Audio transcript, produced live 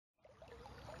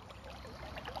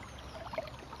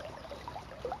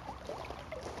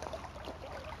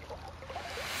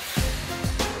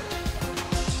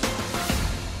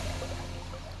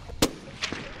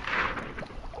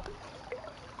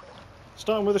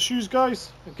Starting with the shoes,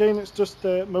 guys. Again, it's just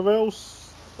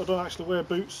Morels. I don't actually wear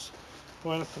boots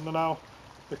or anything now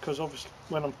because obviously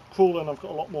when I'm crawling I've got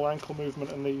a lot more ankle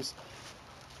movement in these.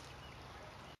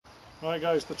 Right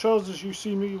guys, the trousers you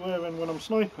see me wearing when I'm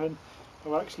sniping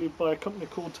are actually by a company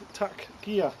called Tac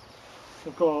Gear.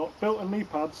 They've got built-in knee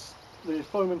pads. The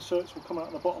foam inserts will come out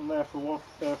at the bottom there for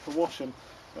washing.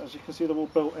 But as you can see, they're all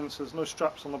built in, so there's no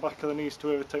straps on the back of the knees to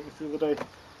irritate me through the day.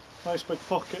 Nice big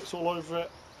pockets all over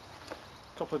it.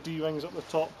 A couple of D-rings at the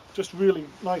top. Just really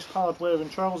nice hard wearing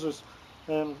trousers.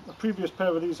 A previous pair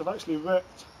of these have actually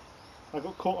ripped. I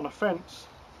got caught on a fence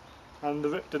and the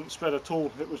rip didn't spread at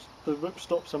all. The rip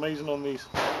stop's amazing on these.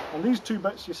 And these two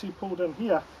bits you see pulled in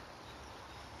here,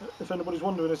 if anybody's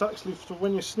wondering, is actually for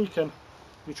when you're sneaking,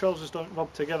 your trousers don't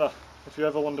rub together, if you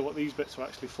ever wonder what these bits are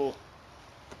actually for.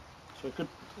 So good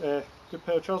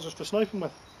pair of trousers for sniping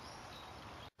with.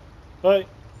 Right,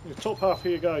 the top half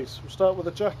here guys, we'll start with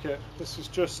the jacket. This is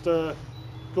just a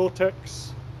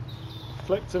Gore-Tex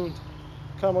reflecting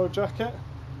camo jacket.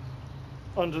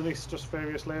 Underneath just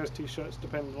various layers, t-shirts,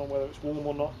 depending on whether it's warm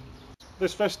or not.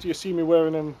 This vest you see me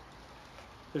wearing in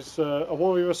is a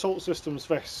Warrior Assault Systems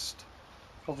vest.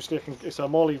 Obviously it's a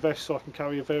Molly vest, so I can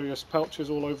carry various pouches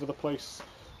all over the place.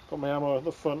 Got my ammo at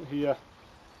the front here,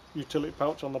 utility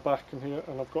pouch on the back and here,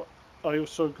 and I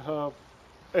also have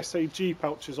SAG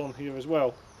pouches on here as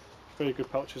well. Very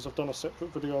good pouches. I've done a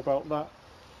separate video about that.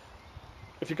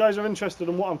 If you guys are interested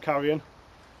in what I'm carrying,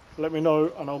 let me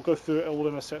know and I'll go through it all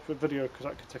in a separate video because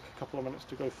that could take a couple of minutes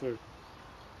to go through.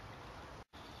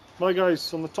 Right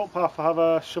guys, on the top half I have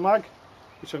a Shamag,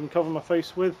 which I can cover my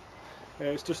face with.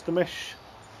 It's just the mesh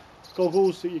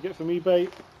goggles that you get from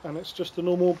eBay, and it's just a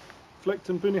normal flicked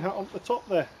and boonie hat on the top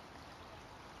there.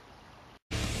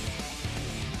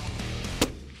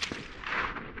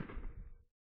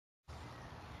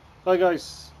 Hi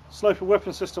guys, sniper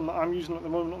weapon system that I'm using at the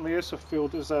moment on the Airsoft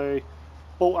field is a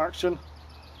bolt action,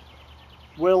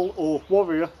 Will or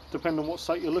Warrior, depending on what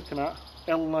site you're looking at,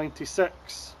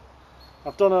 L96.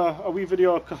 I've done a wee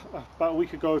video about a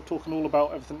week ago talking all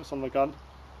about everything that's on the gun.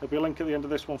 There'll be a link at the end of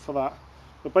this one for that.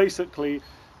 But basically,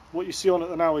 what you see on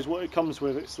it now is what it comes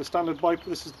with. It's the standard bipod.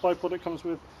 This is the bipod it comes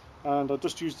with, and I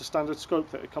just used the standard scope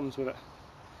that it comes with it.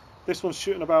 This one's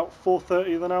shooting about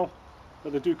 430 now,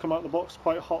 but they do come out of the box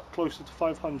quite hot, closer to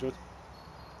 500.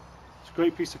 It's a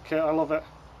great piece of kit. I love it.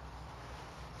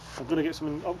 I'm going to get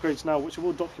some upgrades now, which I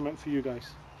will document for you guys.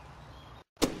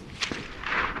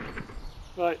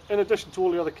 Right, in addition to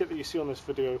all the other kit that you see on this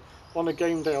video, on a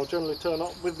game day I'll generally turn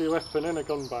up with the weapon in a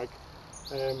gun bag,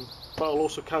 but I'll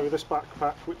also carry this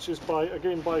backpack, which is by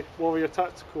Warrior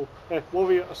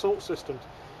Warrior Assault Systems.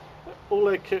 All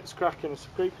their kit's cracking. It's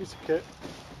a great piece of kit.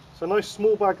 It's a nice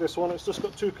small bag, this one. It's just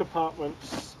got 2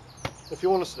 compartments. If you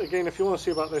want to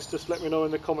see about this, just let me know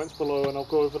in the comments below and I'll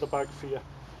go over the bag for you.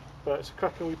 But it's a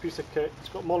cracking wee piece of kit. It's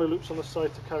got molly loops on the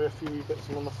side to carry a few wee bits,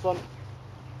 and on the front.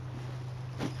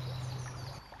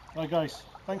 Right guys,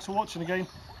 thanks for watching again.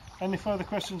 Any further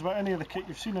questions about any of the kit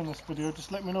you've seen in this video,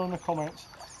 just let me know in the comments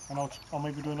and I'll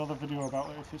maybe do another video about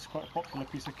it if it's quite a popular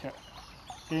piece of kit.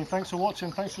 Again, thanks for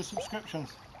watching, thanks for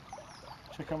subscriptions.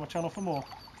 Check out my channel for more.